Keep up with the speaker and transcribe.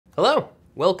Hello,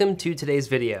 welcome to today's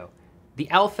video. The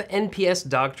Alpha NPS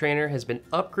dog trainer has been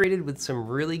upgraded with some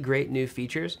really great new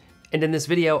features, and in this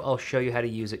video, I'll show you how to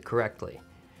use it correctly.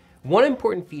 One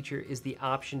important feature is the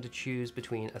option to choose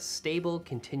between a stable,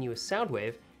 continuous sound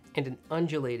wave and an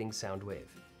undulating sound wave.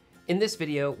 In this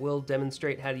video, we'll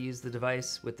demonstrate how to use the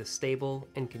device with the stable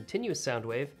and continuous sound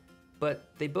wave, but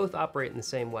they both operate in the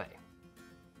same way.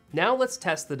 Now let's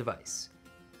test the device.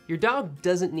 Your dog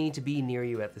doesn't need to be near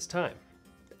you at this time.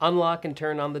 Unlock and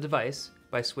turn on the device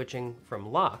by switching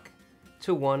from lock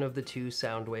to one of the two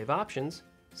sound wave options,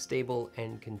 stable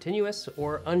and continuous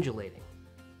or undulating.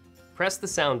 Press the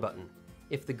sound button.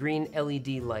 If the green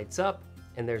LED lights up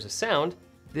and there's a sound,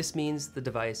 this means the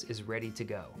device is ready to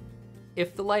go.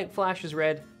 If the light flashes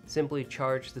red, simply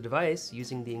charge the device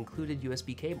using the included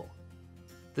USB cable.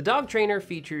 The dog trainer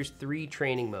features 3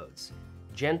 training modes: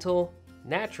 gentle,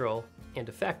 natural, and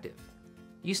effective.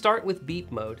 You start with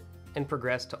beep mode and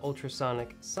progress to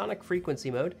ultrasonic sonic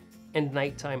frequency mode and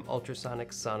nighttime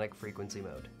ultrasonic sonic frequency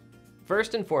mode.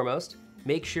 First and foremost,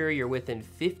 make sure you're within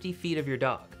 50 feet of your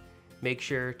dog. Make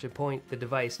sure to point the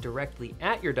device directly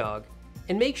at your dog,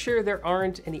 and make sure there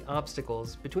aren't any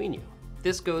obstacles between you.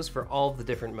 This goes for all of the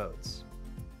different modes.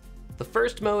 The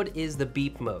first mode is the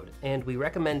beep mode, and we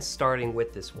recommend starting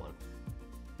with this one.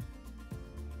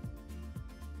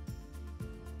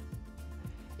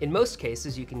 In most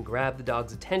cases, you can grab the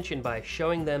dog's attention by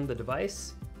showing them the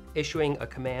device, issuing a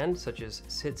command such as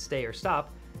sit, stay, or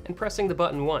stop, and pressing the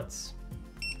button once.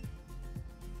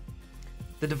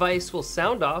 The device will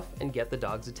sound off and get the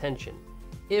dog's attention.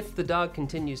 If the dog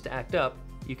continues to act up,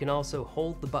 you can also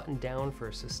hold the button down for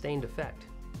a sustained effect.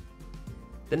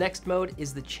 The next mode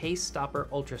is the chase stopper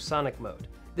ultrasonic mode.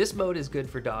 This mode is good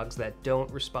for dogs that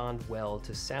don't respond well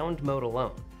to sound mode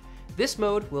alone. This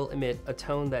mode will emit a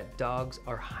tone that dogs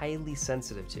are highly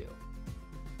sensitive to.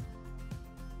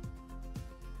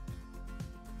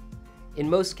 In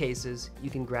most cases, you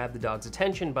can grab the dog's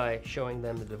attention by showing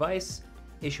them the device,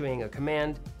 issuing a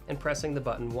command, and pressing the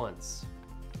button once.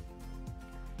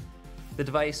 The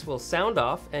device will sound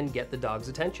off and get the dog's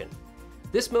attention.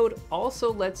 This mode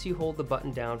also lets you hold the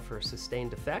button down for a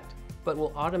sustained effect, but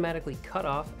will automatically cut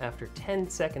off after 10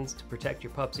 seconds to protect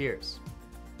your pup's ears.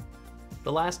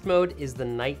 The last mode is the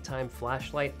nighttime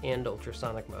flashlight and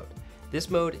ultrasonic mode. This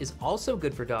mode is also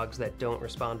good for dogs that don't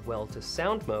respond well to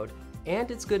sound mode, and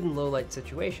it's good in low light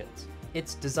situations.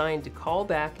 It's designed to call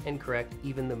back and correct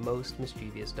even the most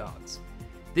mischievous dogs.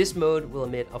 This mode will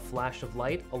emit a flash of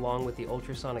light along with the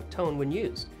ultrasonic tone when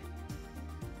used.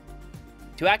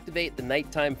 To activate the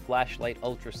nighttime flashlight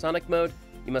ultrasonic mode,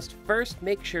 you must first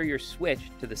make sure you're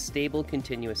switched to the stable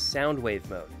continuous sound wave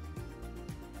mode.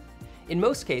 In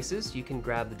most cases, you can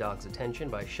grab the dog's attention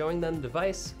by showing them the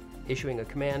device, issuing a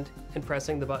command, and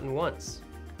pressing the button once.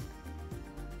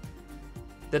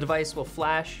 The device will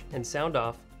flash and sound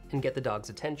off and get the dog's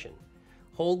attention.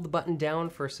 Hold the button down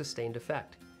for a sustained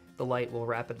effect. The light will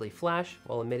rapidly flash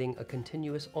while emitting a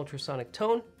continuous ultrasonic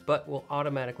tone, but will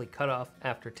automatically cut off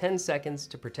after 10 seconds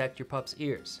to protect your pup's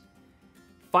ears.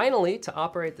 Finally, to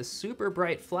operate the super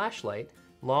bright flashlight,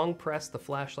 long press the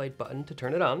flashlight button to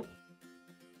turn it on.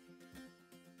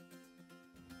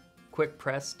 Quick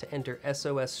press to enter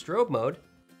SOS strobe mode.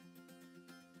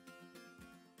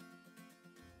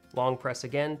 Long press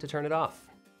again to turn it off.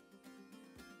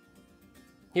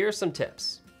 Here are some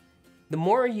tips. The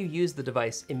more you use the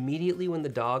device immediately when the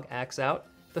dog acts out,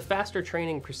 the faster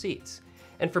training proceeds.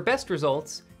 And for best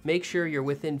results, make sure you're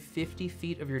within 50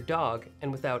 feet of your dog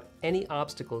and without any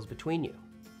obstacles between you.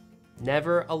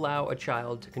 Never allow a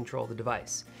child to control the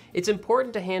device. It's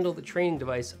important to handle the training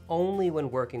device only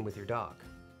when working with your dog.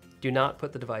 Do not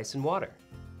put the device in water.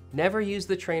 Never use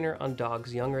the trainer on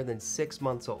dogs younger than 6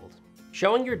 months old.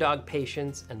 Showing your dog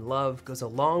patience and love goes a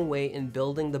long way in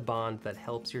building the bond that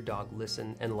helps your dog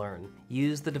listen and learn.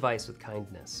 Use the device with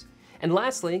kindness. And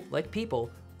lastly, like people,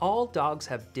 all dogs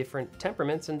have different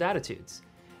temperaments and attitudes.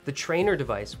 The trainer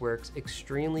device works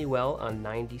extremely well on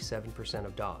 97%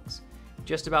 of dogs.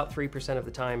 Just about 3% of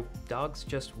the time, dogs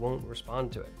just won't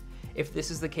respond to it. If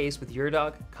this is the case with your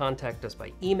dog, contact us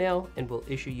by email and we'll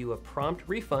issue you a prompt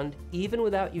refund even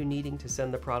without you needing to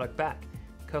send the product back.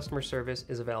 Customer service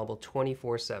is available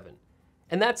 24/7.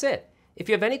 And that's it. If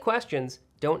you have any questions,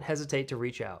 don't hesitate to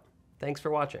reach out. Thanks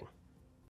for watching.